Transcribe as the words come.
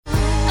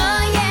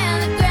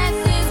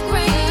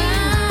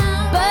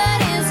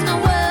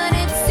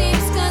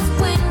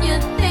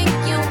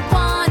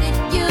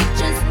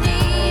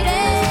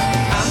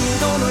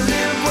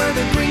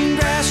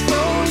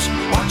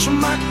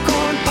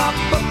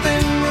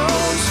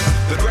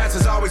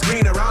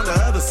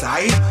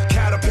fly.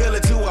 Caterpillar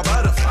to a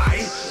butterfly.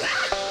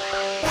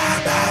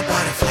 Bye bye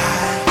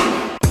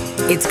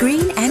butterfly. It's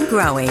Green and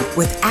Growing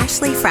with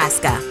Ashley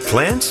Frasca.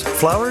 Plants,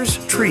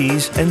 flowers,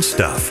 trees, and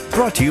stuff.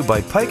 Brought to you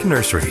by Pike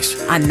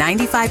Nurseries. On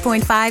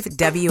 95.5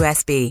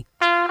 WSB.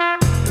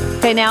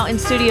 Okay, now in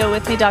studio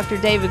with me, Dr.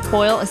 David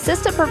Coyle,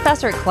 assistant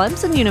professor at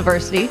Clemson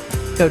University.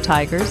 Go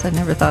Tigers. I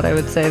never thought I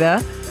would say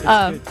that.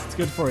 It's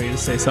good for you to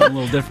say something a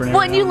little different.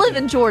 Well, and you live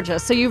in Georgia,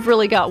 so you've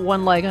really got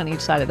one leg on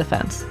each side of the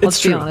fence.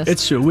 Let's be honest.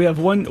 It's true. We have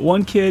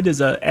one kid is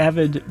an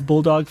avid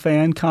Bulldog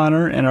fan,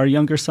 Connor, and our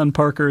younger son,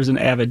 Parker, is an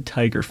avid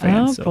Tiger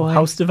fan. Oh, so boy.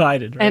 house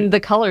divided, right? And the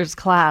colors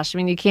clash. I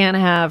mean, you can't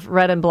have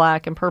red and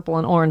black and purple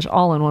and orange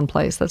all in one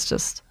place. That's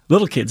just...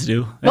 Little kids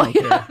do. They don't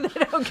care.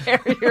 They don't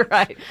care. You're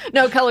right.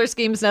 No color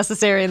schemes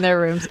necessary in their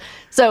rooms.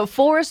 So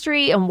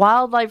Forestry and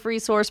Wildlife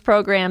Resource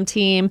Program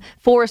team,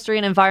 Forestry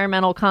and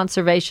Environmental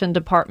Conservation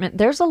Department.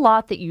 There's a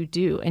lot that you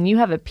do. And you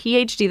have a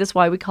PhD. That's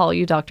why we call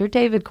you Dr.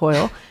 David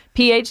Coyle.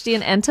 PhD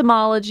in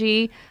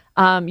entomology.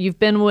 You've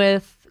been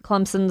with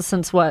Clemson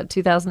since what,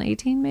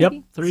 2018 maybe?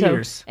 Yep, 3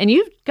 years. And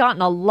you've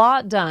gotten a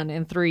lot done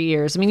in 3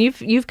 years. I mean,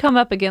 you've come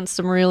up against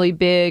some really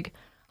big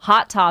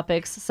hot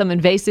topics, some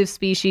invasive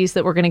species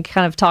that we're going to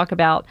kind of talk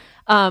about.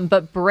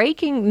 But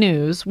breaking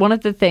news, one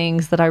of the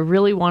things that I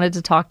really wanted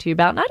to talk to you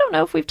about, and I don't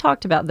know if we've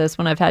talked about this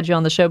when I've had you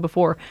on the show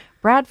before,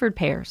 Bradford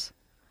pears.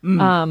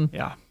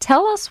 Yeah.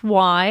 Tell us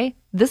why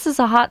this is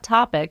a hot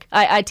topic.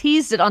 I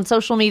teased it on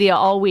social media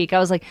all week. I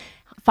was like,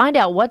 find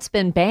out what's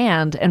been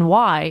banned and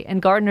why.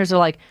 And gardeners are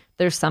like,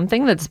 there's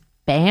something that's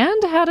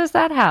banned? How does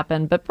that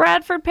happen? But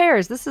Bradford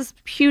pears, this is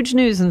huge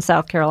news in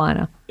South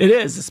Carolina. It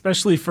is,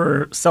 especially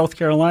for South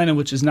Carolina,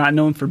 which is not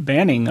known for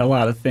banning a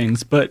lot of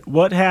things. But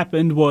what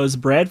happened was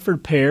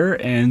Bradford pear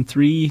and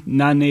 3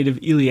 non-native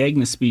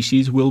Elaeagnus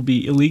species will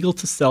be illegal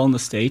to sell in the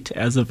state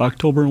as of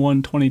October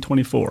 1,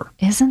 2024.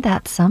 Isn't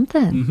that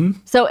something? Mm-hmm.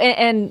 So,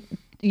 and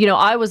you know,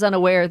 I was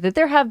unaware that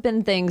there have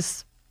been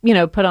things, you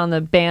know, put on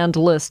the banned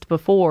list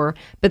before,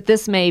 but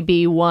this may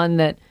be one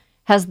that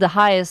has the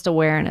highest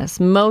awareness.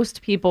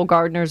 Most people,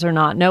 gardeners or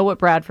not, know what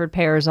Bradford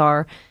pears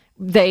are.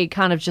 They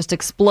kind of just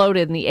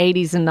exploded in the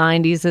 80s and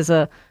 90s as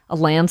a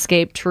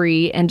landscape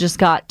tree and just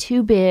got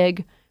too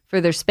big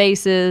for their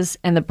spaces,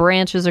 and the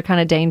branches are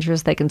kind of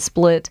dangerous. They can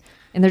split,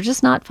 and they're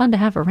just not fun to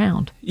have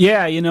around.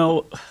 Yeah, you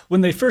know,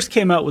 when they first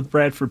came out with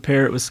Bradford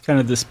pear, it was kind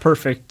of this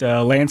perfect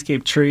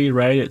landscape tree,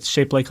 right? It's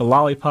shaped like a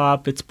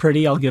lollipop. It's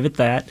pretty, I'll give it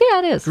that. Yeah,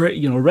 it is.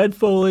 You know, red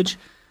foliage.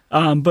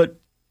 But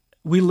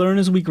we learn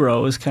as we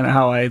grow is kind of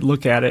how I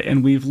look at it.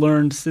 And we've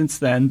learned since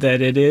then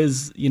that it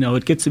is, you know,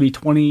 it gets to be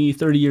 20,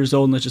 30 years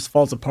old and it just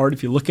falls apart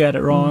if you look at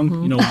it wrong.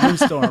 Mm-hmm. You know,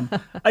 windstorm,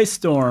 ice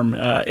storm,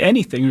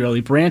 anything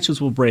really,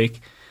 branches will break.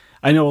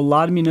 I know a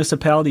lot of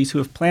municipalities who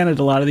have planted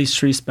a lot of these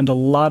trees spend a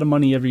lot of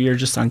money every year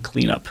just on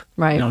cleanup.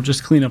 Right. You know,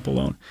 just cleanup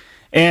alone.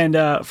 And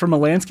from a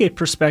landscape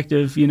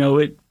perspective, you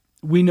know,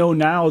 we know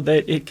now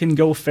that it can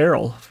go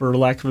feral, for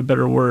lack of a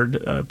better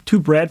word. 2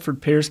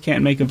 Bradford pears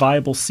can't make a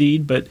viable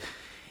seed, but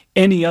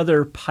any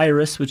other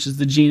pyrus, which is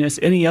the genus,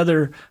 any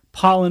other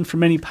pollen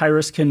from any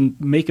pyrus can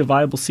make a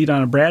viable seed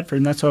on a Bradford,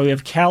 and that's why we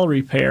have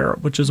calorie pear,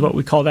 which is what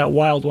we call that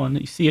wild one.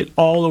 You see it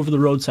all over the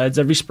roadsides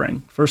every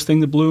spring. First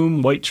thing to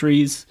bloom, white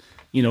trees,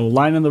 you know,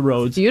 lining the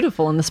roads.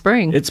 Beautiful in the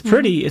spring. It's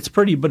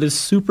pretty, but it's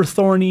super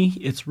thorny.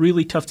 It's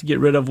really tough to get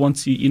rid of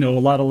once you know, a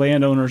lot of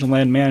landowners and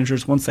land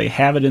managers, once they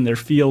have it in their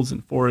fields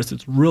and forests,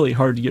 it's really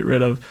hard to get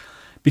rid of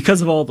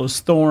because of all those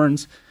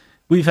thorns.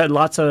 We've had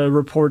lots of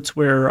reports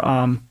where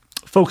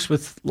folks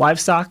with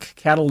livestock,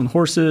 cattle and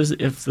horses,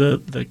 if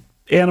the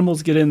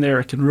animals get in there,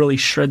 it can really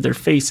shred their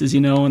faces,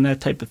 you know, and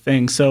that type of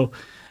thing. So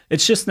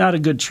it's just not a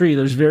good tree.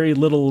 There's very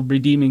little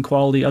redeeming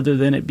quality other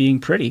than it being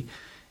pretty.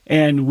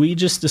 And we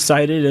just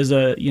decided as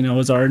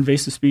our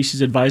Invasive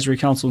Species Advisory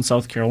Council in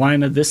South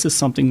Carolina, this is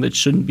something that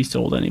shouldn't be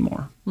sold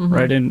anymore,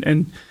 right?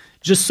 And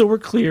just so we're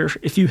clear,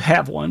 if you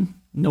have one,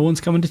 no one's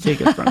coming to take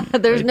it from you.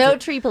 There's right? no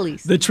tree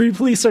police. The tree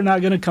police are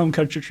not going to come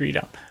cut your tree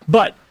down.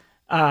 But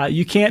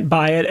you can't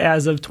buy it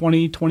as of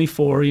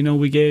 2024. You know,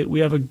 we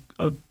have a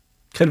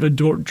kind of a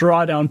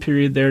drawdown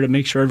period there to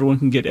make sure everyone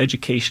can get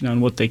education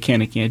on what they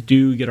can and can't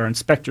do, get our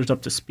inspectors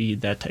up to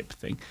speed, that type of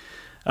thing.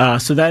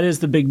 So that is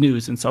the big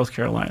news in South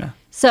Carolina.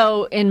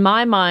 So in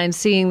my mind,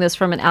 seeing this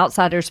from an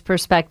outsider's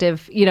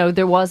perspective, you know,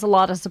 there was a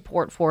lot of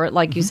support for it,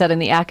 like you said, in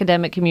the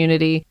academic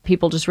community,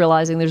 people just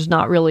realizing there's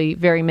not really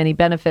very many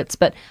benefits.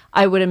 But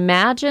I would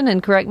imagine,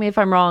 and correct me if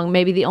I'm wrong,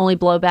 maybe the only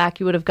blowback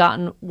you would have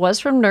gotten was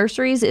from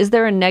nurseries. Is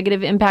there a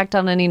negative impact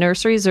on any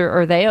nurseries, or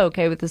are they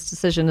okay with this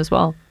decision as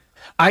well?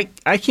 I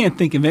can't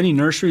think of any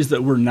nurseries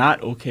that were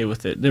not okay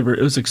with it. It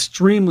was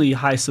extremely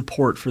high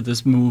support for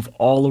this move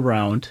all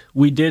around.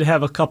 We did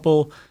have a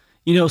couple,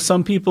 you know,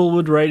 some people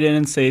would write in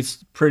and say,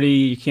 it's pretty,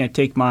 you can't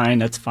take mine,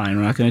 that's fine,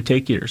 we're not going to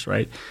take yours,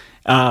 right?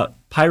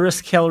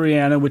 Pyrus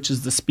calleriana, which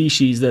is the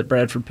species that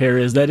Bradford pear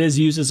is, that is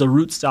used as a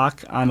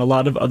rootstock on a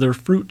lot of other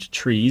fruit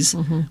trees.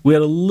 Mm-hmm. We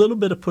had a little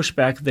bit of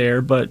pushback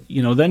there, but,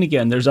 you know, then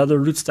again, there's other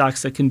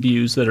rootstocks that can be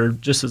used that are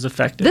just as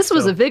effective. This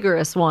was a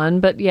vigorous one,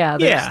 but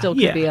there still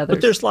could be others.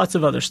 But there's lots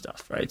of other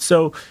stuff, right?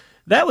 So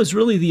That was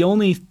really the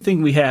only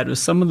thing we had,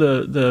 was some of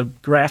the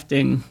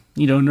grafting,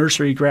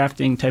 nursery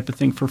grafting type of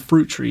thing for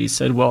fruit trees.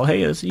 Said, well,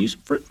 hey, let's use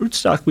fruit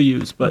stock we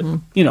use, but,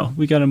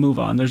 we got to move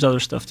on. There's other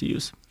stuff to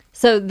use.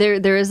 So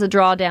there is a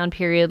drawdown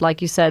period,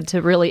 like you said,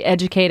 to really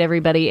educate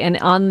everybody. And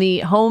on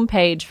the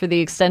homepage for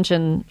the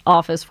Extension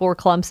office for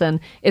Clemson,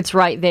 it's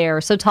right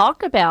there. So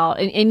talk about,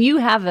 and you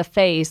have a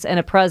face and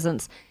a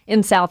presence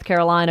in South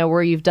Carolina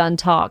where you've done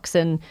talks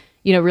and,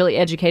 really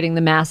educating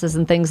the masses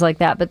and things like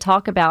that. But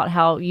talk about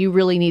how you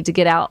really need to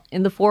get out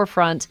in the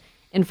forefront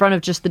in front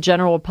of just the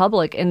general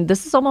public. And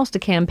this is almost a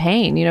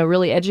campaign,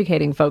 really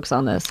educating folks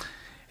on this.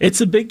 It's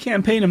a big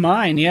campaign of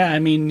mine, yeah. I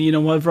mean,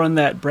 I've run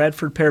that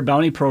Bradford Pear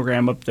Bounty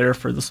program up there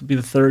this will be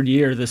the third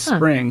year this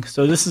spring.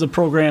 So this is a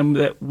program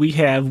that we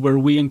have where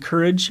we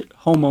encourage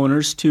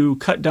homeowners to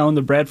cut down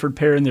the Bradford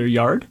pear in their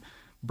yard.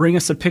 Bring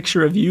us a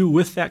picture of you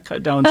with that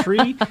cut down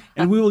tree,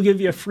 and we will give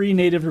you a free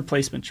native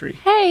replacement tree.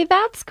 Hey,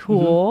 that's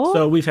cool.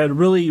 So we've had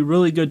really,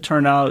 really good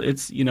turnout.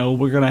 It's,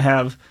 we're going to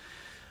have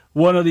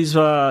one of these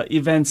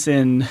events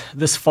in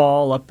this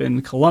fall up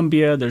in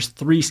Columbia. There's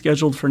 3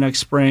 scheduled for next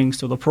spring,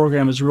 so the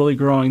program is really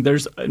growing.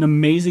 There's an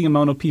amazing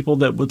amount of people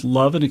that would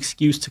love an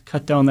excuse to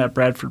cut down that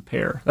Bradford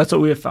pear. That's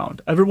what we have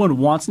found. Everyone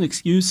wants an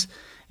excuse,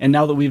 and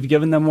now that we've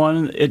given them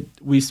one,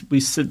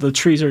 the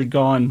trees are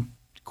gone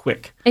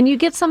quick. And you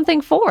get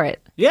something for it.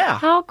 Yeah.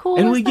 How cool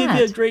and is we that? give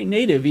you a great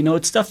native.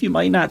 It's stuff you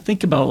might not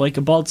think about, like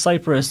a bald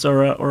cypress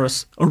or a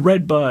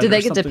red bud. Do they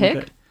or get to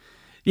something pick?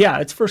 Yeah,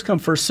 it's first come,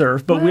 first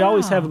serve. But we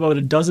always have about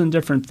a dozen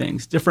different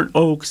things, different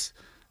oaks,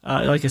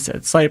 like I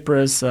said,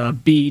 cypress,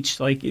 beech.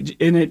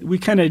 We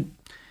kind of,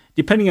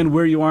 depending on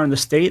where you are in the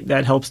state,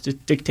 that helps to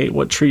dictate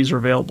what trees are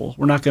available.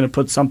 We're not going to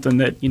put something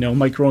that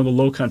might grow in the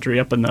low country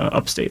up in the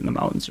upstate in the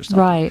mountains or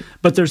something. Right.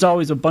 But there's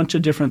always a bunch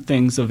of different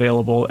things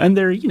available, and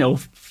they're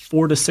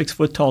 4 to 6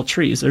 foot tall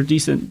trees. They're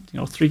decent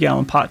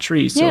 3-gallon pot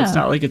trees, so it's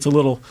not like it's a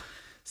little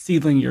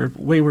seedling your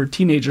wayward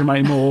teenager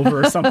might mow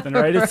over or something,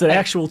 right? It's an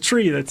actual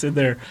tree that's in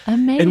there.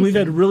 Amazing. And we've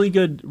had really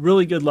good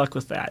luck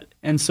with that.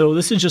 And so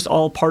this is just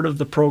all part of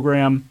the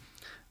program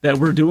that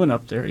we're doing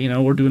up there.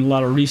 We're doing a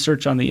lot of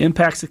research on the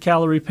impacts of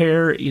calorie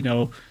pear,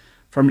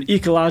 from an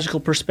ecological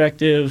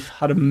perspective,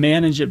 how to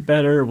manage it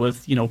better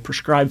with,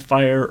 prescribed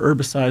fire,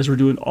 herbicides. We're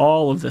doing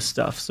all of this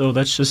stuff. So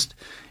it's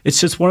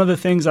just one of the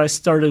things I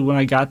started when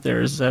I got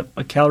there is a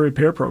calorie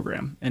pear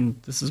program, and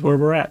this is where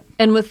we're at.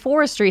 And with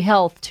forestry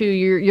health too,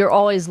 you're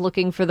always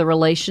looking for the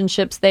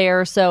relationships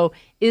there. So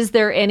is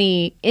there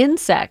any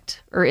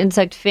insect or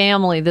insect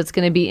family that's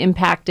going to be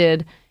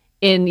impacted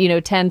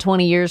in 10,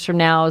 20 years from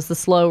now as the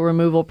slow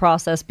removal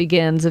process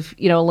begins of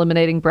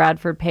eliminating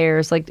Bradford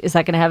pears? Like, is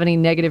that going to have any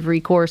negative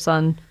recourse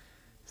on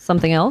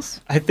something else?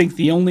 I think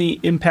the only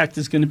impact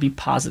is going to be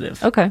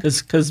positive. Okay.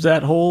 Because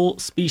that whole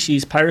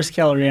species, Pyrus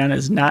caloriana,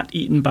 is not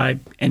eaten by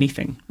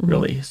anything,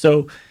 really.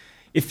 So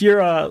if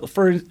you're,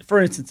 for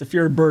instance, if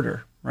you're a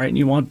birder, right, and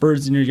you want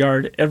birds in your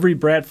yard, every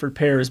Bradford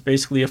pear is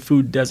basically a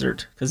food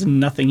desert because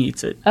nothing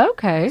eats it.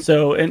 Okay.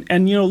 So,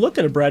 and look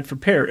at a Bradford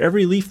pear.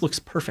 Every leaf looks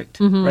perfect,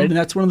 right? And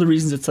that's one of the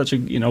reasons it's such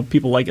a,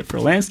 people like it for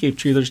a landscape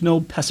tree. There's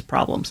no pest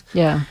problems.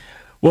 Yeah.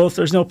 Well, if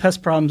there's no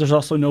pest problems, there's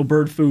also no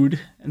bird food.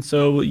 And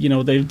so,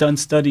 they've done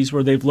studies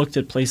where they've looked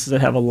at places that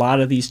have a lot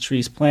of these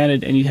trees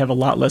planted and you have a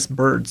lot less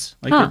birds.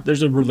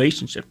 There's a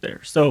relationship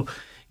there. So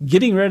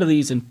getting rid of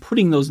these and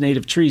putting those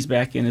native trees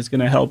back in is going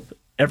to help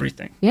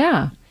everything.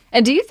 Yeah.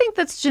 And do you think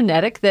that's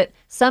genetic, that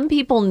some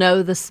people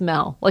know the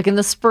smell? Like in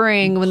the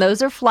spring, when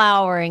those are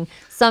flowering,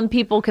 some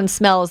people can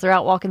smell as they're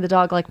out walking the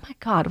dog, like, my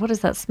God, what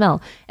is that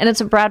smell? And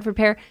it's a Bradford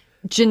pear.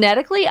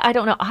 Genetically, I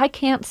don't know. I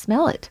can't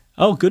smell it.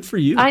 Oh, good for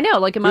you. I know.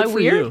 Like, am I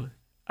weird? You.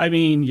 I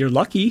mean, you're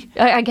lucky.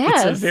 I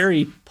guess. It's a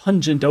very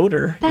pungent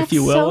odor, if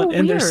you will. So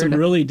and there's some weird.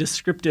 really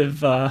descriptive,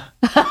 the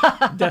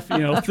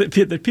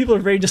people are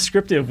very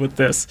descriptive with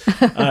this.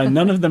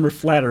 None of them are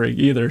flattering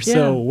either. Yeah.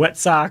 So wet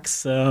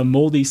socks,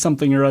 moldy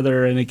something or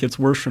other, and it gets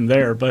worse from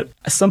there. But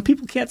some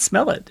people can't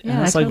smell it. Yeah,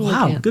 and it's I like, totally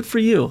wow, can't. good for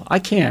you. I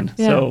can.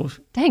 Yeah. So,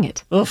 dang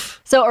it.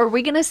 oof. So are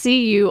we going to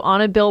see you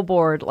on a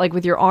billboard, like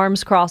with your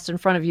arms crossed in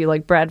front of you,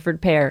 like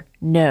Bradford pear?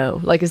 No.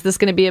 Like, is this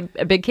going to be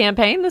a big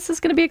campaign? This is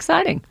going to be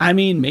exciting. I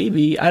mean,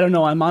 maybe. I don't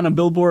know. I'm on a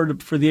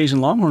billboard for the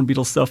Asian longhorn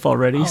beetle stuff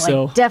already.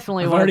 So I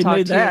definitely I've want to already talk to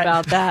made you that.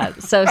 about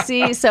that.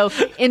 So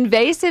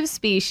invasive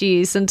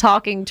species and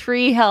talking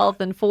tree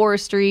health and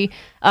forestry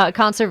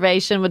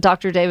conservation with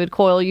Dr. David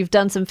Coyle. You've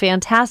done some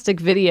fantastic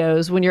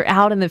videos when you're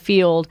out in the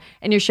field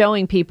and you're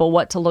showing people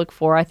what to look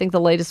for. I think the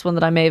latest one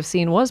that I may have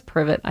seen was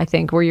privet, I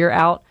think, where you're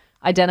out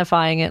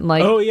identifying it and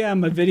like... Oh, yeah,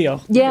 my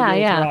video. Yeah, Video with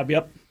yeah. Rob,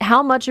 yep.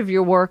 How much of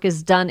your work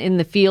is done in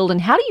the field, and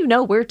how do you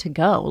know where to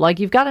go? Like,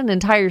 you've got an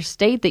entire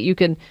state that you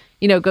can,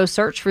 go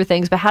search for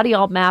things, but how do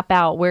y'all map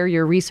out where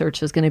your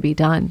research is going to be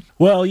done?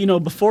 Well,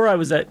 before I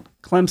was at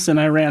Clemson,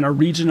 I ran a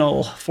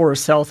regional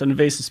forest health and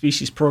invasive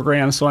species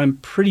program, so I'm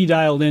pretty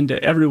dialed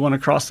into everyone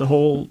across the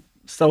whole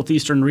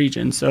southeastern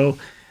region. So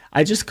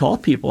I just call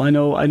people. I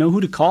know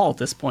who to call at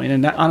this point,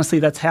 and honestly,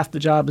 that's half the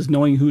job is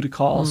knowing who to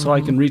call. So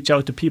I can reach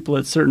out to people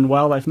at certain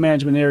wildlife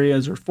management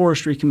areas or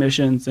forestry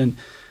commissions, and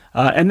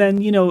And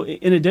then,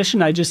 in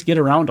addition, I just get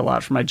around a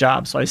lot for my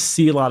job. So I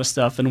see a lot of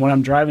stuff. And when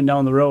I'm driving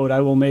down the road,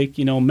 I will make,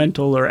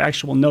 mental or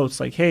actual notes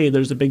like, hey,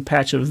 there's a big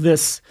patch of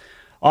this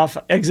off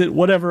exit,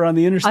 whatever on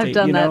the interstate. I've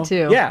done that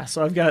too. Yeah.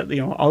 So I've got,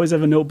 always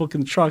have a notebook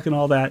in the truck and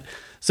all that.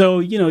 So,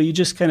 you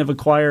just kind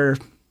of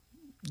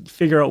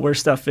figure out where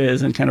stuff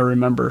is and kind of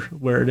remember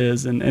where it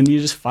is. And you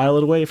just file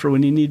it away for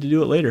when you need to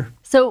do it later.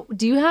 So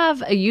do you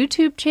have a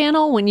YouTube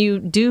channel when you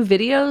do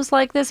videos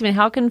like this? I mean,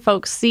 how can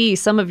folks see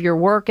some of your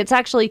work? It's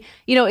actually,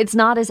 it's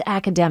not as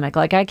academic.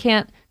 Like I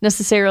can't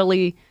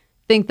necessarily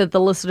think that the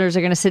listeners are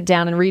going to sit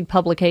down and read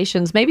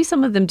publications. Maybe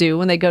some of them do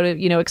when they go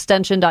to,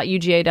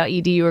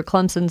 extension.uga.edu or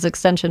Clemson's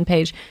extension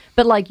page.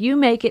 But like you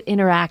make it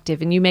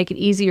interactive and you make it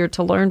easier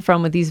to learn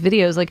from with these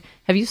videos. Like,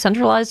 have you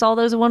centralized all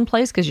those in one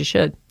place? Because you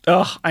should.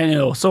 Oh, I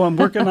know. So I'm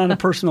working on a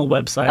personal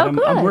website.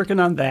 I'm working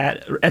on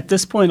that. At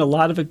this point, a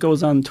lot of it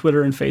goes on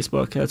Twitter and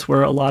Facebook. That's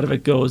where a lot of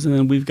it goes. And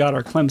then we've got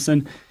our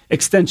Clemson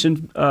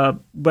extension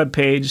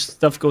webpage.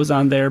 Stuff goes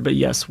on there. But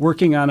yes,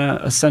 working on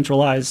a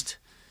centralized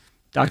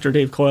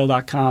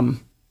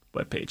drdavecoyle.com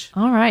webpage.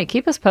 All right.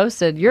 Keep us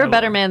posted. You're a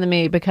better man than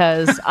me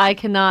because I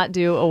cannot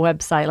do a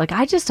website. Like,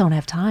 I just don't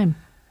have time.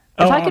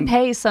 If I could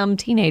pay some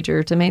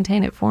teenager to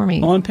maintain it for me.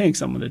 Well, I'm paying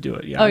someone to do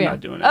it. Yeah, I'm not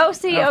doing it. Oh,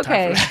 see,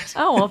 okay.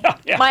 Oh, well,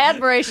 my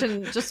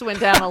admiration just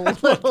went down a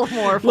little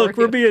more for Look,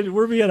 you.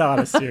 we're being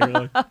honest here.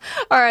 Look. All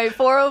right,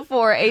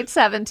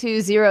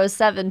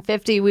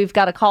 404-872-0750. We've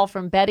got a call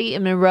from Betty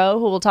in Monroe,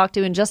 who we'll talk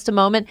to in just a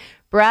moment.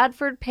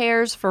 Bradford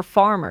pears for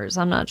farmers.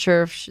 I'm not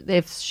sure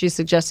if she's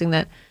suggesting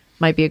that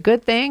might be a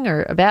good thing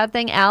or a bad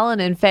thing. Alan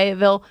in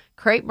Fayetteville,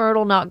 crepe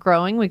myrtle not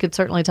growing. We could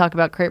certainly talk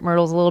about crepe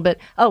myrtles a little bit.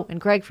 Oh, and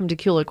Greg from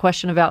Decula,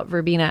 question about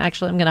verbena.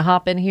 Actually, I'm going to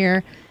hop in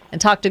here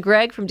and talk to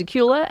Greg from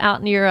Decula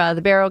out near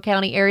the Barrow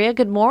County area.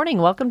 Good morning.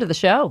 Welcome to the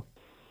show.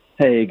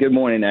 Hey, good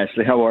morning,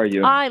 Ashley. How are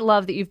you? I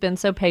love that you've been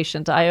so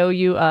patient. I owe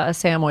you a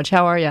sandwich.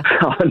 How are you?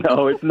 Oh,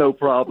 no, it's no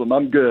problem.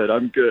 I'm good.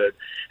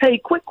 Hey,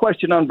 quick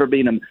question on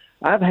verbena.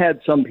 I've had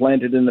some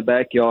planted in the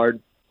backyard.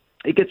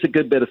 It gets a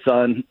good bit of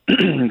sun,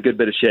 a good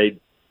bit of shade.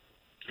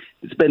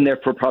 It's been there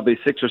for probably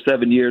 6 or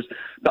 7 years,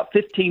 about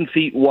 15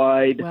 feet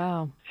wide,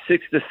 Wow.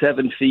 6 to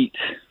 7 feet,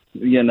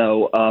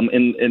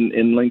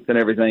 in length and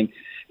everything.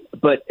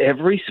 But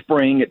every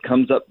spring it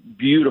comes up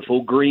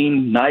beautiful,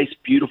 green, nice,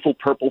 beautiful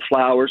purple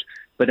flowers.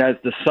 But as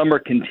the summer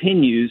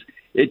continues,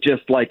 it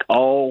just like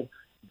all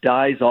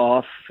dies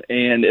off,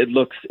 and it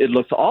looks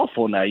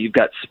awful now. You've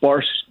got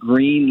sparse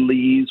green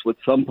leaves with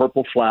some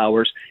purple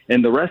flowers,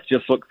 and the rest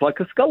just looks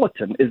like a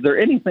skeleton. Is there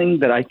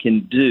anything that I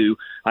can do?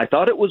 I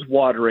thought it was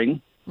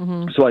watering.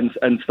 Mm-hmm. So I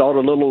installed a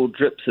little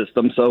drip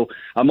system. So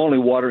I'm only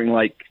watering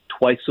like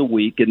twice a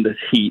week in this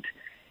heat.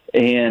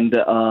 And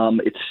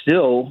it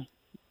still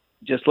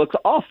just looks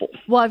awful.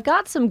 Well, I've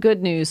got some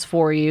good news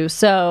for you.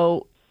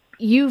 So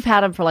you've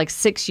had them for like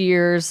 6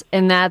 years,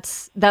 and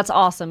that's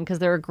awesome because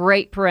they're a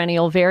great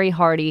perennial, very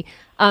hardy.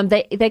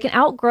 They can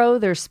outgrow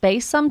their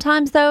space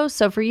sometimes, though.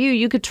 So for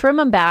you could trim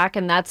them back,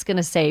 and that's going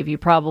to save you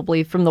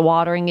probably from the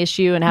watering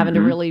issue and having to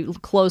really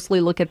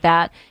closely look at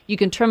that. You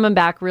can trim them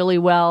back really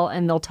well,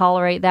 and they'll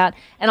tolerate that.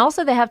 And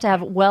also, they have to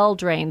have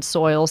well-drained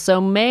soil.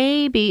 So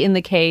maybe in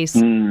the case,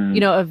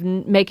 of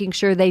making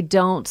sure they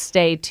don't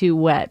stay too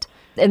wet.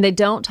 And they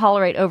don't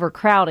tolerate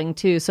overcrowding,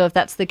 too. So if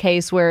that's the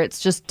case where it's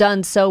just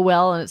done so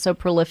well and it's so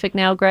prolific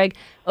now, Greg,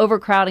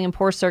 overcrowding and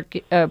poor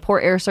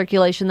air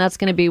circulation, that's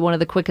going to be one of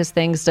the quickest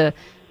things to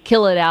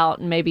kill it out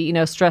and maybe,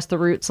 stress the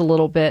roots a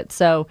little bit.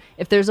 So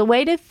if there's a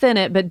way to thin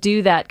it but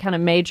do that kind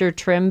of major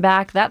trim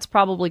back, that's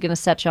probably going to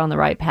set you on the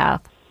right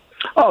path.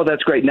 Oh,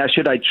 that's great. Now,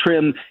 should I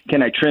trim?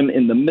 Can I trim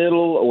in the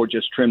middle or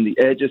just trim the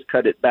edges,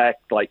 cut it back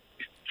like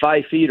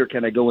 5 feet, or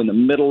can I go in the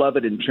middle of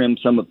it and trim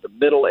some of the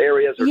middle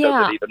areas, or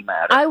does it even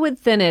matter? I would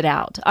thin it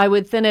out.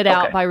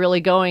 Out by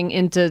really going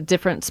into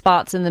different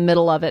spots in the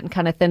middle of it and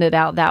kind of thin it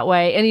out that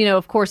way. And,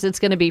 of course, it's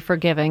going to be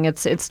forgiving.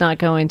 It's not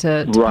going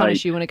to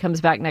punish you when it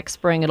comes back next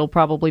spring. It'll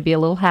probably be a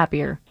little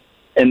happier.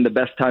 And the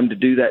best time to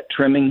do that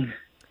trimming?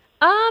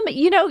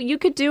 You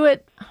could do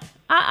it.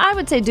 I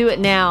would say do it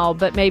now,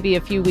 but maybe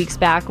a few weeks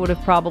back would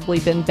have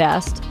probably been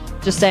best.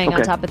 Just staying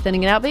on top of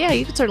thinning it out. But, yeah,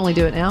 you could certainly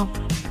do it now.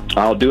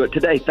 I'll do it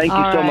today. Thank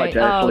you so much,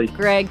 Ashley. Oh,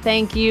 Greg,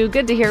 thank you.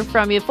 Good to hear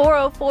from you.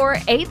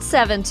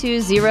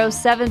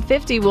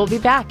 404-872-0750. We'll be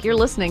back. You're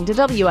listening to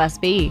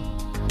WSB.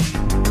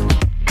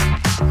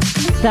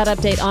 That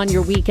update on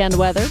your weekend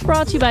weather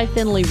brought to you by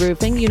Finley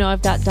Roofing.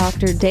 I've got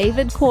Dr.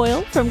 David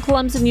Coyle from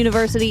Clemson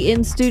University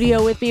in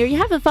studio with me. Are you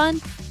having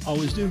fun?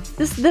 Always do.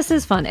 This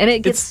is fun, and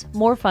it gets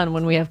more fun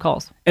when we have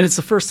calls. And it's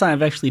the first time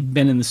I've actually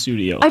been in the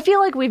studio. I feel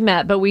like we've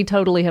met, but we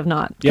totally have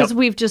not. Because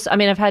we've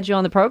I've had you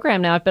on the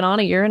program now. I've been on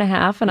a year and a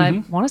half, and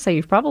I want to say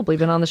you've probably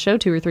been on the show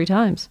 2 or 3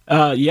 times.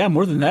 Yeah,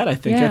 more than that, I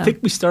think. Yeah. I think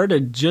we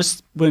started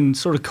just when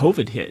sort of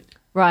COVID hit.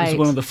 Right. It was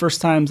one of the first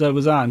times I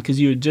was on,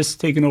 because you had just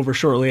taken over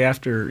shortly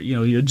after,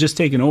 you had just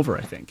taken over,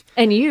 I think.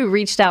 And you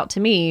reached out to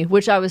me,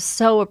 which I was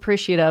so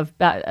appreciative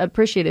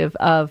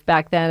of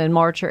back then in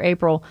March or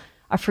April.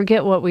 I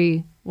forget what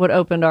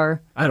opened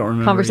our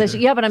conversation.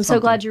 Either. Yeah, but I'm so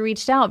glad you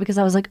reached out, because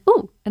I was like,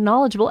 ooh, a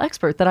knowledgeable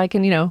expert that I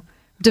can,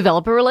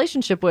 develop a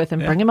relationship with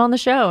and bring him on the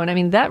show. And I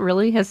mean, that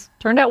really has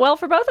turned out well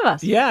for both of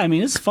us. Yeah, I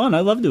mean, it's fun. I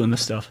love doing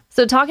this stuff.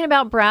 So talking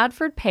about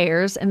Bradford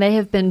pears, and they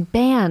have been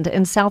banned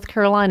in South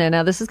Carolina.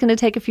 Now, this is going to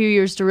take a few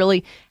years to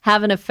really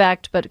have an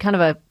effect, but kind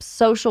of a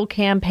social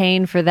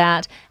campaign for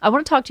that. I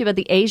want to talk to you about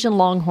the Asian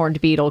longhorned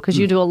beetle, because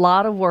you do a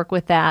lot of work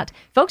with that.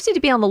 Folks need to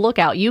be on the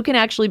lookout. You can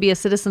actually be a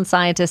citizen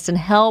scientist and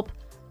help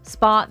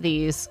spot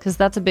these, because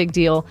that's a big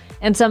deal.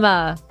 And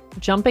some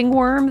jumping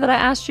worm that I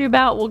asked you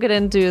about, we'll get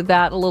into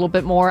that a little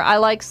bit more. I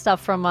like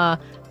stuff from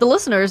the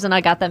listeners, and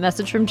I got that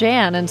message from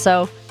Jan, and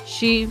so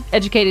she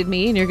educated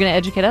me, and you're going to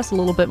educate us a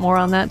little bit more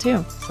on that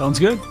too. Sounds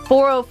good.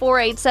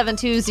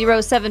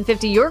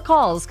 404-872-0750. Your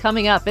calls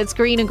coming up. It's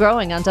Green and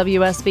Growing on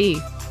WSB.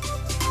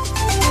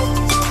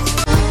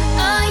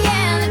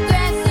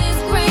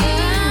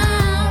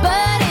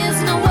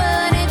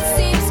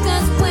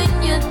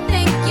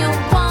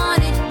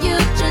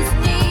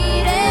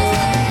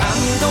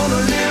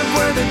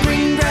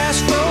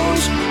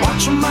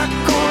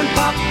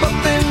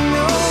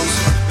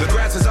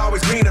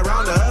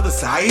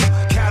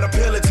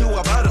 Caterpillar to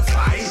a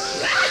butterfly.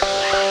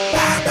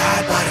 Bye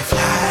bye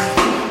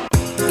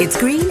butterfly. It's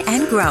Green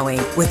and Growing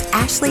with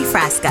Ashley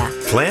Frasca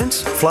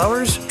Plants,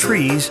 flowers,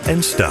 trees,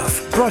 and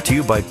stuff. Brought to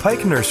you by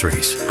Pike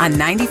Nurseries. on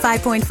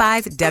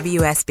 95.5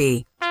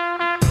 WSB.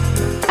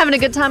 Having a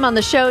good time on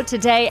the show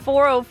today.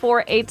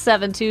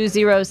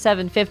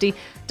 404-872-0750.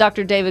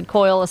 Dr. David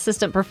Coyle,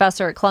 assistant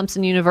professor at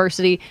Clemson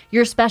University.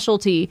 Your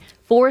specialty,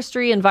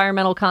 forestry,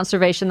 environmental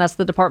conservation. That's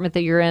the department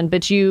that you're in.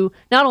 But you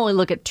not only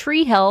look at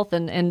tree health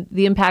and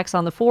the impacts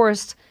on the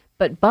forest,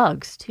 but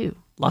bugs too.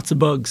 Lots of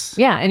bugs.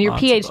 Yeah, and your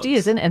Lots of PhD bugs.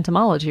 is in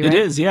entomology, right? It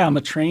is, yeah. I'm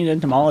a trained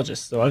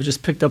entomologist, so I've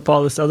just picked up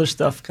all this other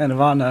stuff kind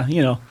of on,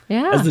 Yeah.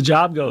 as the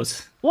job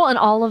goes. Well, and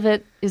all of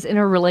it is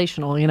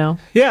interrelational,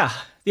 Yeah.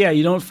 Yeah,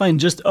 you don't find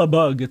just a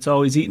bug. It's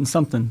always eating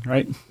something,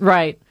 right?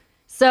 Right.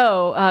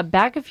 So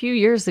back a few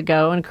years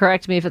ago, and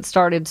correct me if it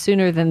started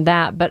sooner than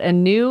that, but a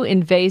new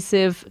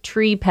invasive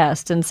tree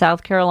pest in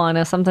South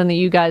Carolina, something that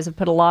you guys have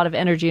put a lot of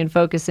energy and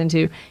focus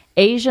into,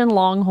 Asian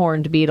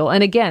longhorned beetle.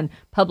 And again,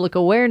 public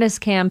awareness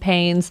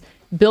campaigns,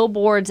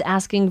 billboards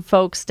asking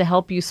folks to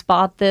help you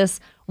spot this.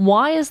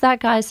 Why is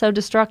that guy so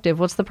destructive?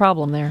 What's the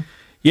problem there?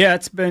 Yeah,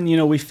 it's been,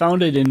 we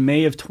found it in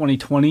May of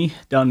 2020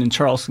 down in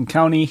Charleston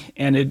County,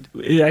 and it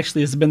actually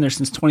has been there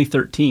since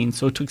 2013.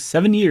 So it took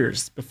 7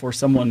 years before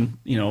someone,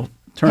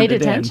 turned Paid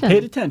it attention. in.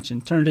 Paid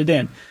attention, turned it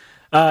in.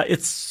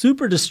 It's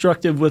super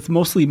destructive with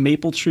mostly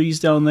maple trees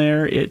down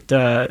there.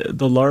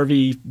 The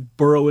larvae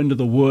burrow into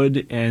the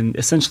wood and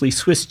essentially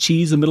Swiss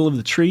cheese the middle of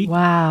the tree.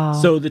 Wow.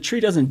 So the tree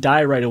doesn't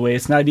die right away.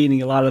 It's not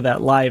eating a lot of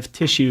that live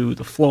tissue,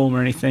 the phloem or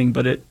anything,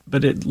 but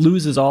it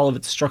loses all of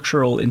its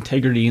structural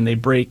integrity and they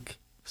break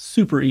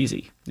super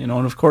easy. And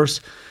of course,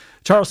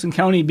 Charleston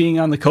County being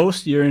on the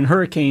coast, you're in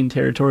hurricane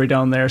territory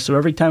down there. So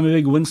every time a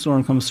big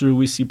windstorm comes through,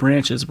 we see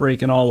branches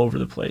breaking all over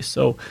the place.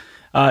 So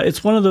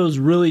it's one of those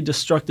really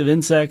destructive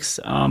insects.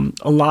 A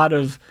lot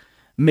of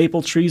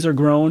maple trees are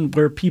grown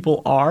where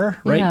people are,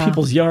 right? Yeah.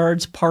 People's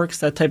yards, parks,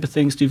 that type of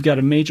thing. So you've got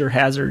a major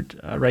hazard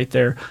right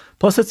there.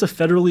 Plus, it's a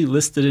federally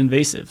listed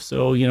invasive.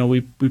 So, we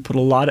put a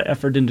lot of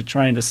effort into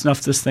trying to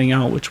snuff this thing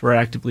out, which we're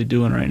actively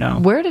doing right now.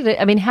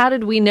 How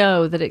did we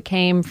know that it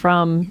came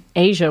from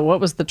Asia? What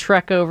was the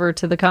trek over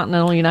to the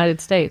continental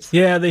United States?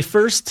 Yeah, they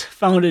first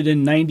found it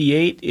in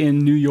 98 in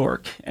New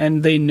York,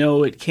 and they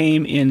know it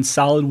came in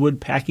solid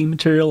wood packing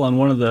material on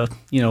one of the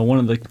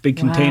big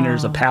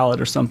containers, a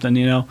pallet or something,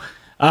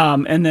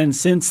 And then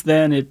since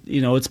then,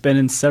 it's been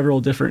in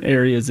several different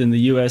areas in the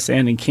U.S.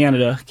 and in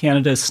Canada.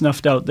 Canada has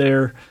snuffed out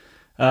their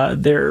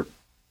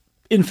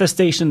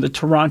infestation, the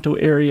Toronto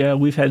area.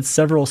 We've had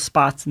several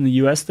spots in the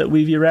U.S. that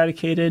we've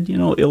eradicated,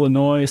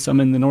 Illinois, some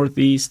in the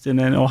Northeast, and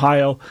then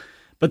Ohio.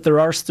 But there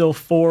are still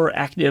 4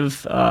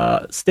 active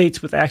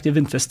states with active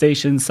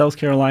infestations: South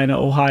Carolina,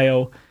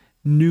 Ohio,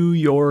 New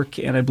York,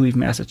 and I believe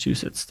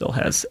Massachusetts still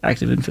has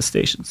active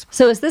infestations.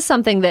 So is this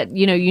something that,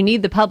 you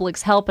need the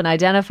public's help in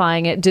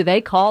identifying it? Do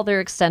they call their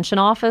extension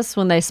office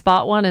when they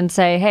spot one and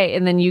say, hey,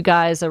 and then you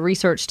guys, a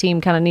research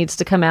team kind of needs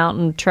to come out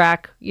and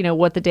track,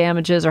 what the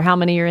damage is or how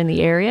many are in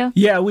the area?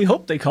 Yeah, we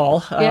hope they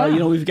call.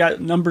 Yeah. We've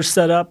got numbers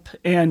set up,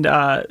 and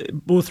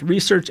both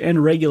research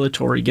and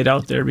regulatory get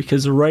out there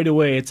because right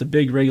away it's a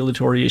big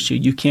regulatory issue.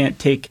 You can't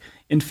take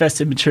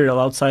infested material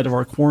outside of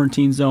our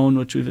quarantine zone,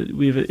 which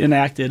we've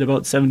enacted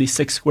about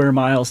 76 square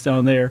miles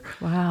down there.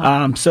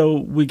 Wow. So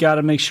we got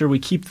to make sure we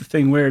keep the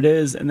thing where it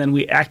is, and then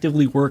we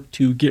actively work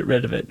to get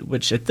rid of it,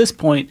 which at this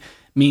point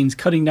means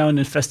cutting down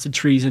infested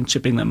trees and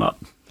chipping them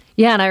up.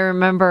 Yeah, and I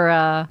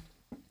remember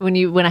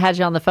when I had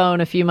you on the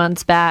phone a few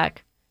months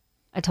back,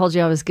 I told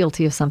you I was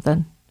guilty of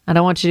something. I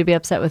don't want you to be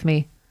upset with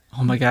me.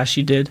 Oh my gosh,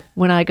 you did?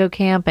 When I go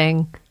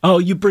camping. Oh,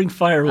 you bring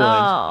firewood.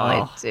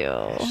 I do.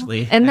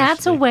 Ashley, and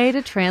that's a way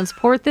to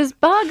transport this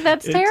bug.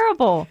 That's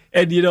terrible.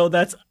 And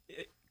that's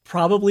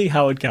probably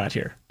how it got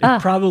here.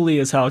 It probably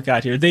is how it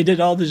got here. They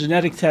did all the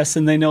genetic tests,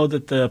 and they know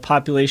that the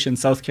population in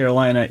South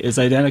Carolina is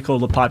identical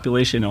to the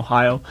population in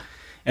Ohio.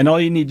 And all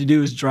you need to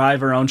do is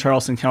drive around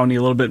Charleston County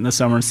a little bit in the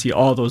summer and see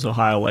all those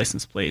Ohio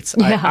license plates.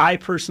 Yeah. I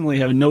personally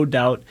have no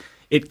doubt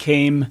it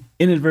came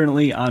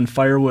inadvertently on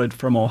firewood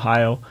from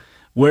Ohio.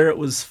 Where it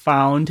was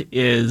found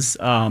is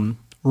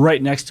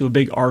right next to a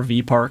big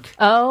RV park.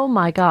 Oh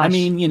my gosh. I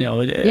mean,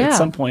 at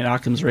some point,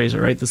 Occam's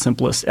razor, right? The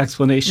simplest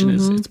explanation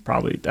is that's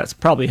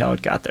probably how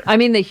it got there. I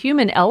mean, the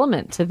human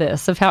element to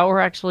this of how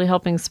we're actually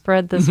helping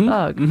spread this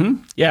bug.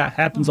 Yeah, it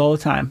happens all the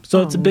time.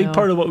 So it's a big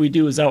part of what we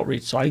do is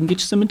outreach. So I can get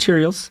you some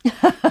materials.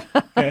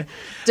 Okay.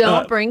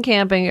 Don't bring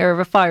camping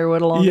or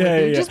firewood along with you.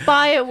 yeah. Just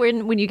buy it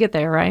when you get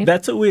there, right?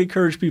 That's what we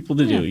encourage people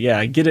to do.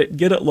 Yeah, get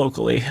it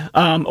locally.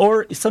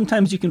 Or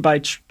sometimes you can buy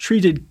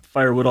treated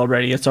firewood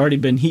already. It's already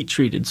been heat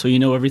treated, so you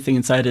know everything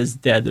inside is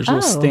dead. There's a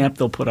little stamp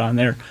they'll put on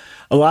there.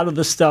 A lot of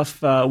the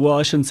stuff,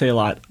 I shouldn't say a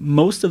lot.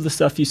 Most of the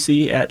stuff you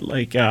see at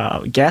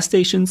gas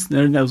stations,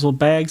 they're in those little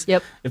bags.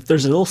 Yep. If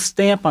there's a little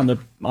stamp on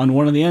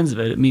one of the ends of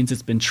it, it means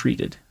it's been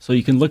treated. So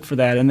you can look for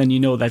that, and then you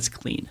know that's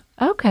clean.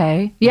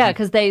 Okay. Yeah,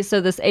 because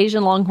this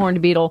Asian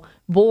longhorned beetle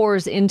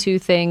bores into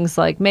things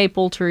like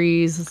maple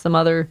trees, some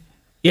other.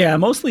 Yeah,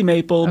 mostly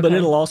maple, but Okay.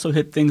 it'll also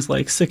hit things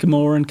like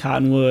sycamore and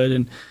cottonwood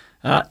and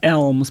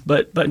elms.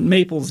 But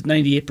maple's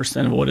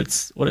 98% of what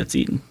it's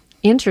eating.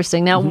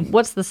 Interesting. Now,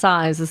 what's the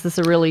size? Is this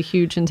a really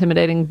huge,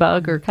 intimidating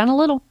bug or kind of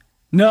little?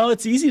 No,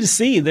 it's easy to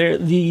see.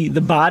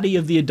 The body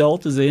of the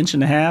adult is 1.5 inches,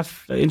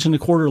 1.25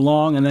 inches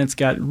long, and then it's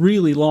got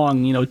really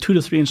long, 2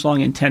 to 3 inch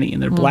long antennae,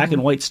 and they're black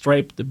and white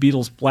striped. The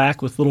beetle's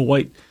black with little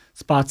white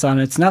spots on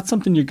it. It's not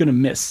something you're going to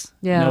miss.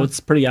 Yeah. It's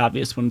pretty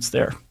obvious when it's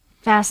there.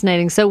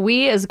 Fascinating. So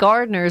we as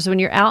gardeners, when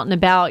you're out and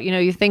about,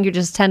 you think you're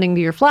just tending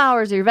to your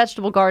flowers or your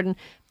vegetable garden,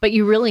 but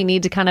you really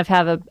need to kind of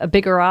have a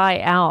bigger eye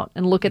out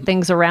and look at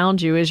things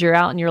around you as you're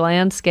out in your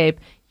landscape.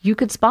 You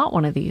could spot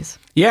one of these.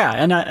 Yeah,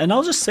 and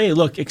I'll just say,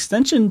 look,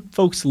 extension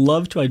folks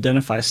love to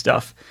identify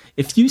stuff.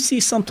 If you see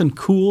something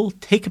cool,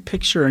 take a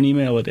picture and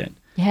email it in.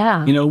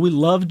 Yeah. We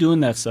love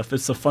doing that stuff.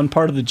 It's a fun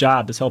part of the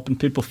job is helping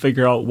people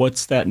figure out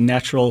what's that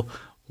natural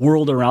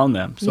world around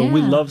them. So we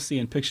Yeah. love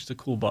seeing pictures of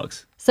cool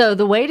bugs. So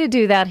the way to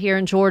do that here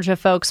in Georgia,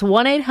 folks,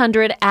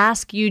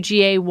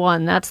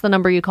 1-800-ASK-UGA1. That's the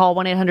number you call,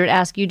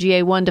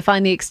 1-800-ASK-UGA1, to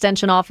find the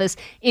extension office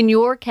in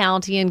your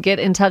county and get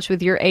in touch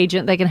with your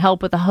agent. They can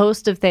help with a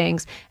host of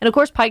things. And, of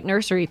course, Pike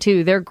Nursery,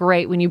 too. They're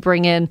great when you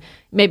bring in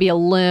maybe a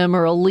limb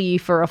or a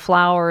leaf or a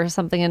flower or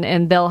something,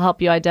 and they'll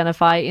help you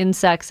identify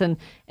insects and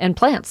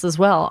plants as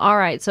well. All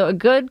right, so a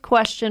good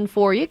question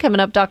for you. Coming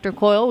up, Dr.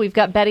 Coyle, we've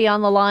got Betty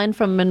on the line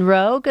from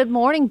Monroe. Good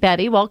morning,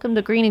 Betty. Welcome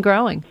to Green and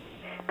Growing.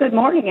 Good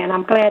morning, and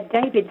I'm glad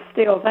David's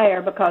still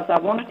there because I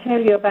want to tell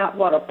you about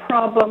what a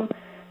problem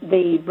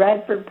the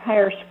Bradford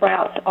pear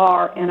sprouts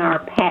are in our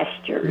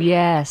pastures.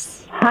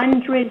 Yes.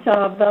 Hundreds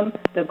of them.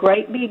 The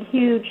great big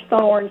huge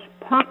thorns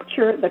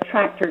puncture the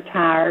tractor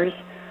tires.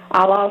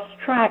 I lost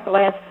track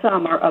last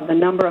summer of the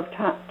number of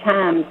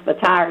times the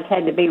tires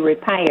had to be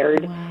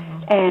repaired.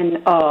 Wow.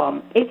 And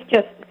it's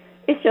just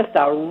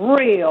a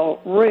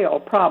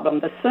real problem.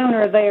 The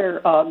sooner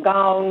they're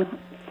gone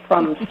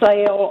from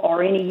sale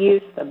or any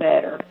use, the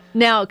better.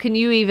 Now, can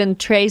you even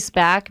trace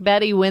back,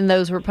 Betty, when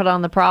those were put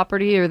on the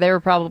property, or they were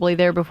probably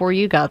there before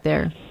you got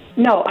there?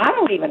 No, I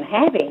don't even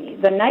have any.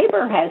 The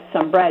neighbor has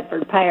some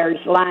Bradford pears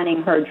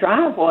lining her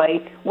driveway.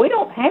 We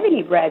don't have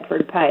any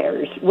Bradford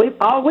pears.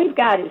 All we've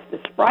got is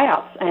the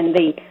sprouts, and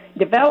the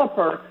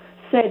developer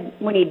said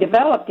when he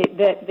developed it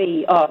that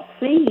the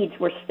seeds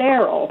were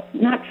sterile.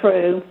 Not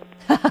true.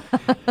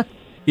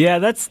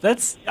 Yeah,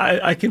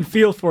 I can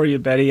feel for you,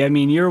 Betty. I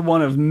mean, you're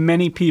one of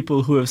many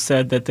people who have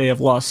said that they have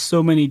lost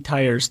so many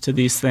tires to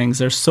these things.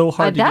 They're so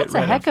hard to get rid of.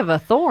 That's a heck of a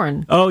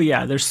thorn. Oh,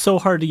 yeah, they're so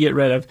hard to get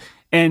rid of.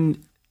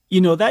 And,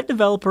 that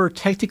developer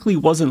technically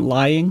wasn't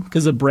lying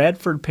because a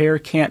Bradford pear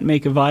can't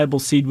make a viable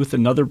seed with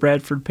another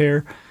Bradford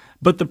pear.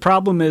 But the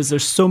problem is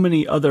there's so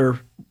many other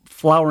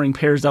flowering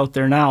pears out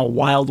there now,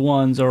 wild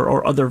ones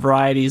or other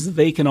varieties,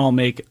 they can all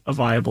make a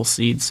viable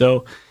seed.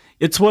 So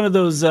it's one of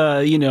those,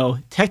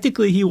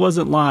 technically he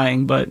wasn't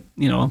lying, but,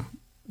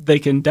 they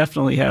can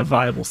definitely have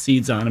viable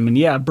seeds on them. And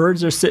yeah,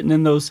 birds are sitting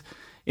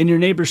in your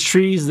neighbor's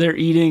trees, they're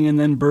eating, and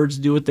then birds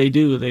do what they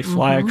do. They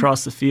fly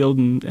across the field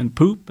and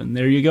poop, and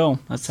there you go.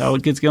 That's how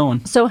it gets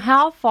going. So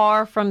how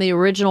far from the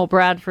original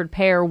Bradford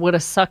pear would a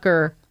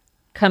sucker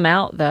come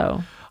out,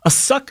 though? A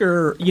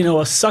sucker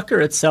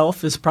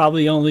itself is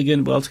probably only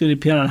it's going to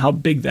depend on how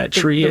big that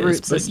tree is.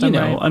 Root system,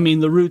 right? I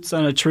mean, the roots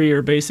on a tree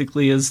are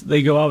basically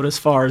they go out as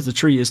far as the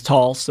tree is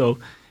tall. So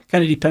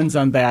kind of depends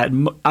on that.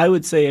 I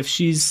would say if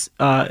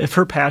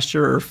her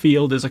pasture or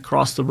field is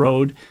across the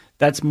road,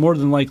 that's more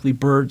than likely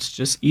birds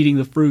just eating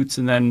the fruits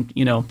and then,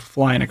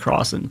 flying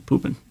across and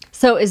pooping.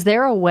 So is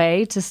there a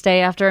way to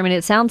stay after? I mean,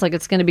 it sounds like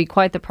it's going to be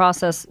quite the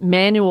process,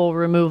 manual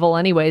removal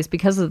anyways,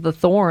 because of the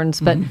thorns.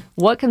 But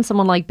what can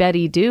someone like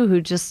Betty do who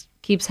just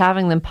keeps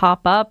having them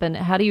pop up? And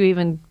how do you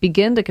even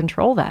begin to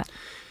control that?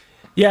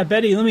 Yeah,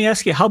 Betty, let me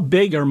ask you, how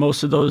big are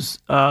most of those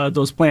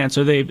plants?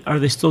 Are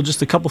they still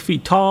just a couple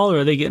feet tall, or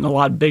are they getting a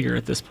lot bigger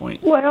at this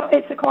point? Well,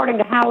 it's according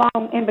to how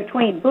long in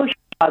between bush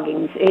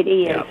hoggings it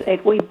is. Yeah.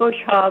 If we bush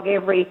hog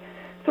every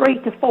 3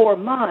 to 4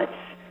 months,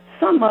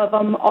 some of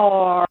them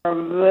are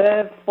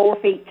 4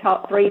 feet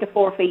tall, 3 to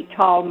 4 feet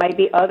tall.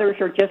 Maybe others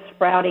are just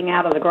sprouting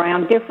out of the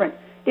ground.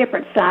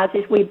 Different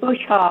sizes. We bush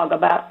hog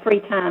about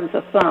 3 times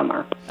a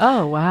summer.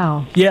 Oh,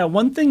 wow. Yeah,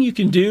 one thing you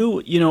can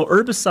do,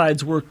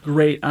 herbicides work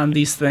great on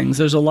these things.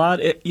 There's a lot,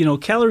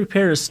 calorie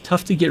pear is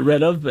tough to get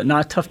rid of, but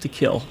not tough to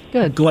kill.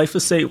 Good.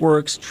 Glyphosate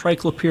works,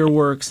 triclopyr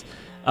works.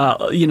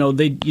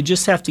 You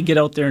just have to get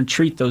out there and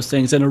treat those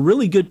things. And a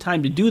really good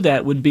time to do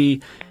that would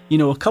be,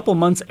 a couple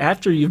months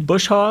after you've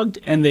bush hogged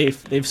and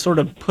they've sort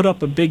of put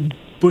up a big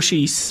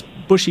bushy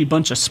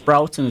bunch of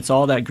sprouts and it's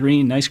all that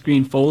green, nice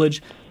green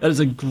foliage. That is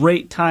a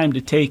great time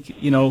to take,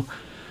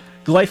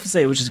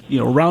 glyphosate, which is,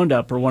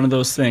 Roundup or one of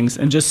those things,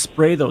 and just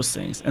spray those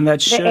things. And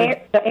that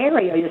should... The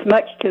area is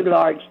much too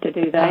large to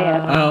do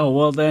that. Oh,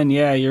 well then,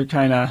 yeah,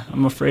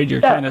 I'm afraid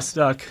you're kind of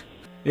stuck.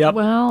 Yep.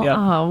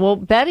 Well,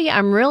 Betty,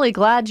 I'm really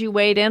glad you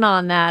weighed in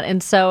on that.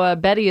 And so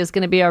Betty is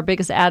going to be our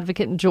biggest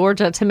advocate in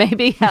Georgia to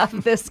maybe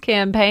have this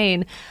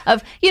campaign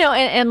of,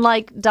 and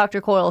like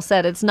Dr. Coyle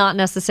said, it's not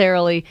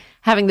necessarily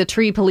having the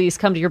tree police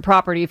come to your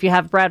property. If you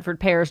have Bradford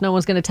pears, no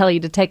one's going to tell you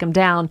to take them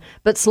down.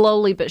 But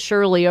slowly but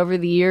surely over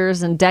the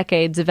years and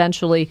decades,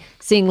 eventually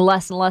seeing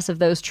less and less of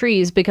those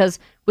trees, because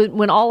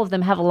when all of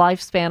them have a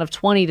lifespan of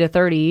 20 to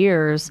 30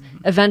 years,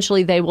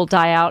 eventually they will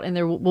die out and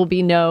there will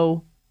be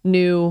no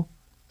new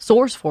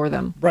source for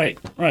them. Right.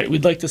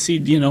 We'd like to see,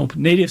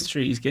 native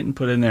trees getting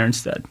put in there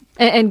instead.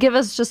 And give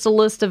us just a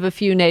list of a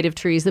few native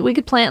trees that we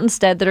could plant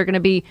instead that are going to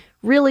be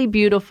really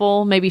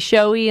beautiful, maybe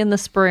showy in the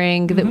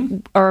spring,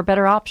 that are a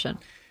better option.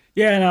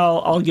 Yeah, and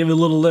I'll give you a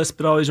little list,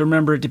 but always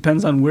remember it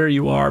depends on where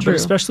you are. True. But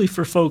especially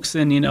for folks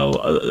in,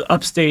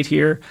 upstate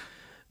here,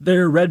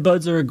 their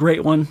redbuds are a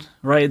great one,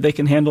 right? They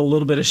can handle a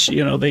little bit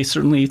of, they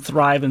certainly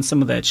thrive in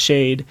some of that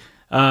shade.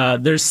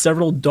 There's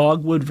several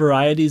dogwood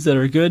varieties that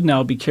are good.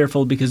 Now, be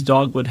careful because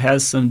dogwood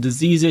has some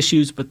disease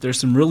issues, but there's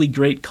some really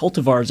great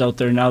cultivars out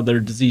there now that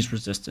are disease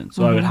resistant.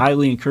 So I would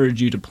highly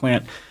encourage you to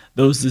plant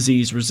those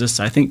disease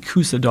resistant. I think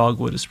Coosa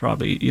dogwood is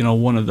probably,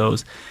 one of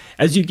those.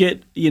 As you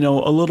get, a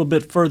little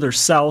bit further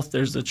south,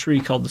 there's a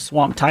tree called the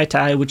swamp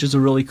tie-tie, which is a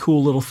really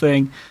cool little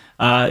thing.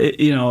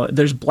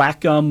 There's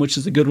black gum, which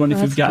is a good one.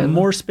 If you've got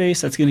more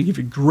space, that's going to give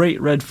you great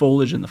red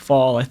foliage in the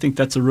fall. I think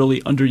that's a really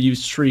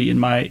underused tree in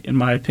my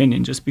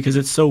opinion, just because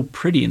it's so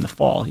pretty in the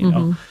fall,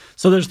 know.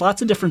 So there's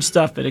lots of different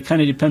stuff, but it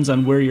kind of depends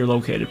on where you're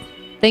located.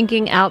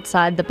 Thinking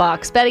outside the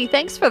box. Betty,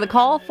 thanks for the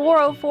call.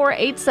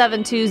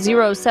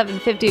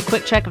 404-872-0750. A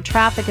quick check of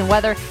traffic and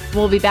weather.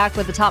 We'll be back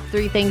with the top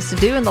 3 things to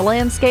do in the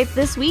landscape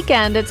this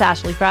weekend. It's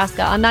Ashley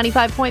Frasca on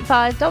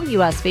 95.5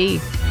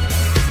 WSB.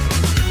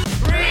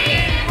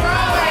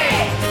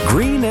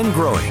 Green and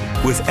Growing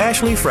with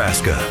Ashley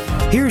Frasca.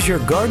 Here's your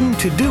garden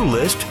to-do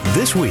list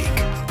this week.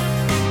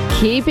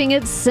 Keeping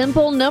it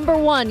simple. Number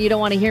 1, you don't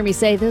want to hear me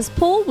say this,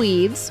 pull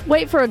weeds.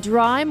 Wait for a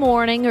dry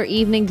morning or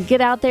evening to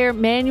get out there,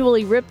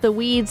 manually rip the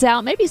weeds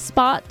out, maybe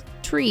spot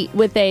treat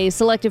with a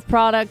selective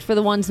product for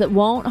the ones that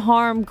won't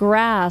harm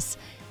grass.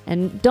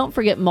 And don't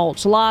forget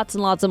mulch, lots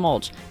and lots of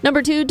mulch.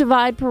 Number 2,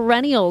 divide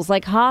perennials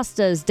like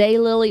hostas,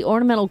 daylily,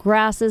 ornamental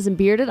grasses, and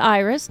bearded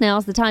iris.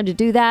 Now's the time to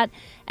do that.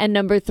 And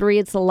number 3,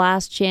 it's the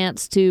last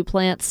chance to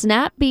plant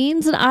snap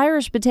beans and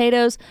Irish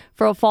potatoes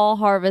for a fall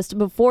harvest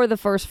before the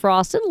first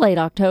frost in late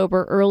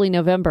October, early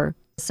November.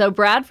 So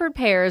Bradford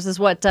pears is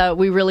what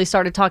we really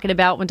started talking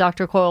about when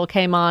Dr. Coyle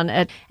came on.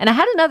 And I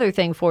had another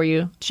thing for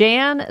you.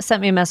 Jan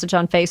sent me a message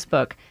on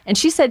Facebook, and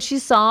she said she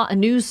saw a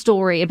news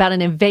story about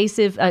an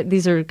invasive,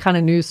 these are kind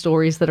of news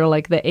stories that are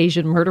like the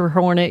Asian murder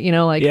hornet,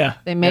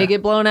 they may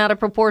get blown out of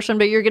proportion,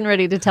 but you're getting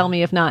ready to tell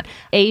me if not.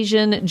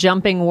 Asian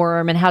jumping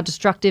worm and how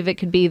destructive it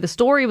could be. The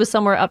story was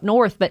somewhere up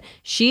north, but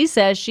she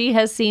says she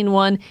has seen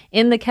one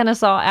in the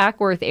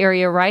Kennesaw-Ackworth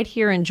area right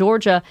here in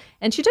Georgia.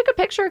 And she took a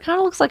picture. It kind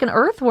of looks like an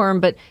earthworm,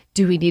 but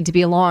do we need to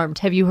be alarmed?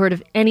 Have you heard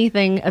of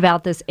anything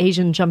about this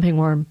Asian jumping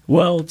worm?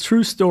 Well,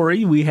 true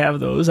story. We have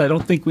those. I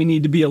don't think we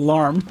need to be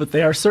alarmed, but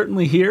they are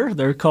certainly here.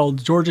 They're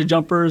called Georgia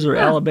jumpers or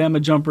Alabama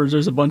jumpers.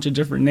 There's a bunch of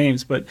different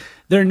names, but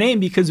they're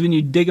named because when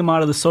you dig them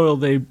out of the soil,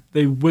 they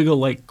wiggle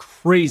like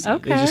crazy.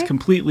 Okay. They just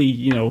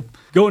completely,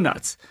 go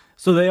nuts.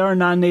 So they are a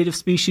non-native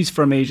species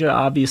from Asia,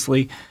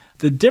 obviously.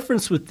 The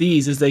difference with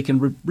these is they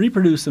can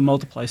reproduce and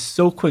multiply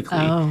so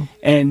quickly. Oh.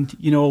 And,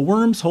 a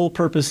worm's whole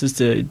purpose is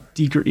to,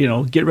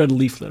 get rid of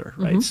leaf litter,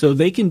 right? Mm-hmm. So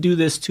they can do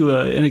this to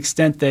an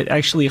extent that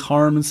actually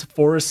harms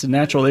forests and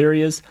natural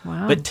areas,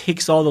 but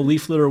takes all the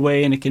leaf litter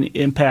away, and it can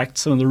impact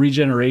some of the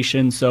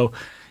regeneration. So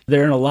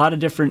they're in a lot of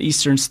different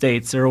eastern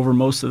states. They're over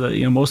most of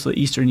the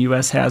eastern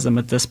U.S. has them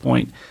at this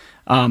point.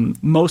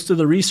 Most of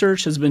the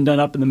research has been done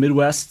up in the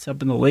Midwest,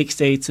 up in the Lake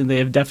States, and they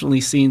have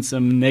definitely seen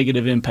some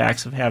negative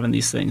impacts of having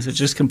these things. It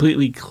just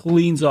completely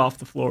cleans off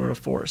the Florida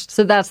forest.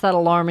 So that's that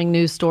alarming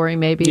news story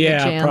maybe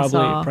that Jan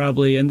saw.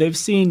 Probably. And they've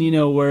seen,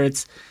 where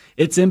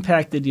it's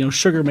impacted,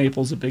 sugar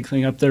maple's a big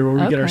thing up there where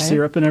we get our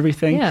syrup and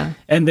everything. Yeah.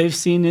 And they've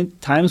seen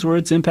times where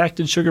it's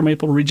impacted sugar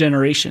maple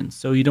regeneration.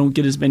 So you don't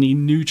get as many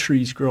new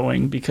trees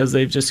growing because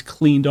they've just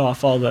cleaned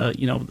off all the,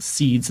 the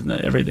seeds and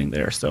everything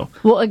there. So,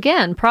 well,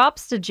 again,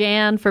 props to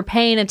Jan for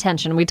paying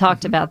attention. We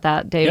talked about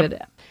that, David.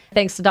 Yep.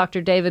 Thanks to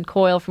Dr. David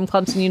Coyle from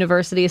Clemson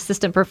University,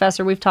 assistant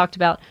professor. We've talked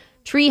about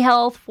tree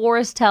health,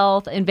 forest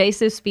health,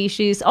 invasive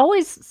species,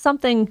 always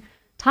something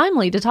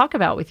timely to talk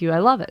about with you. I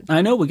love it.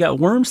 I know. We got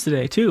worms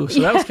today, too, so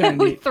that was kind of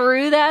We neat.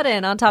 threw that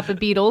in on top of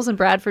beetles and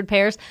Bradford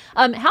pears.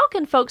 How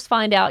can folks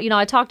find out?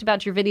 I talked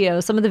about your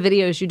videos. Some of the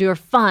videos you do are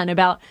fun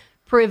about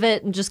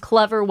privet and just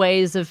clever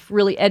ways of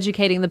really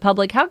educating the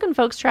public. How can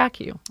folks track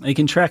you? You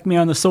can track me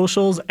on the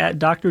socials at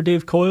Dr.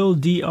 Dave Coyle,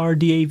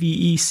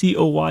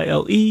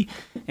 DrDaveCoyle.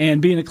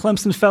 And being a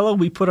Clemson fellow,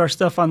 we put our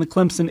stuff on the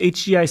Clemson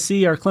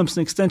HGIC, our Clemson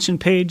Extension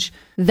page.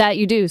 That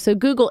you do. So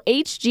Google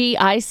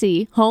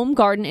HGIC, Home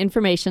Garden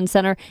Information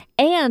Center,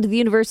 and the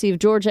University of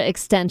Georgia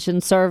Extension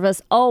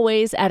Service,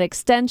 always at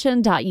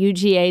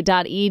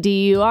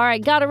extension.uga.edu. All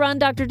right, gotta run,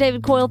 Dr.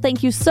 David Coyle.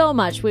 Thank you so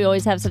much. We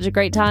always have such a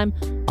great time.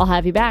 I'll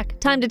have you back.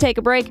 Time to take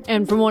a break.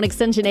 And from one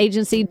extension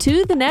agency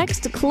to the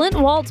next, Clint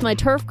Waltz, my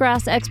turf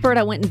grass expert.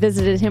 I went and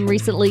visited him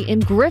recently in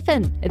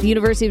Griffin at the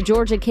University of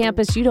Georgia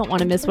campus. You don't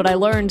want to miss what I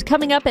learned.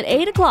 Coming up at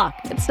 8 o'clock,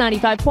 it's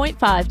 95.5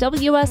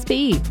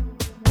 WSB.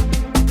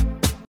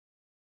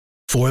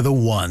 For the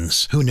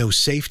ones who know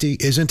safety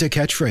isn't a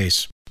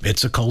catchphrase,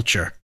 it's a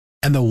culture.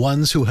 And the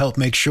ones who help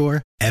make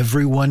sure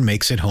everyone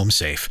makes it home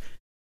safe.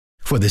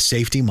 For the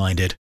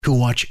safety-minded who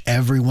watch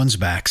everyone's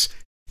backs,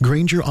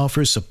 Grainger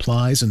offers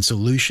supplies and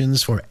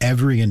solutions for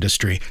every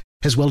industry,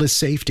 as well as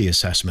safety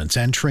assessments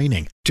and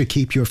training to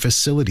keep your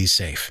facilities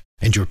safe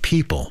and your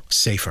people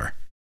safer.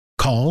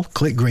 Call,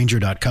 click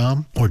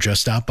Grainger.com, or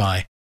just stop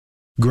by.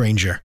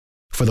 Grainger,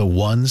 for the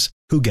ones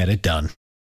who get it done.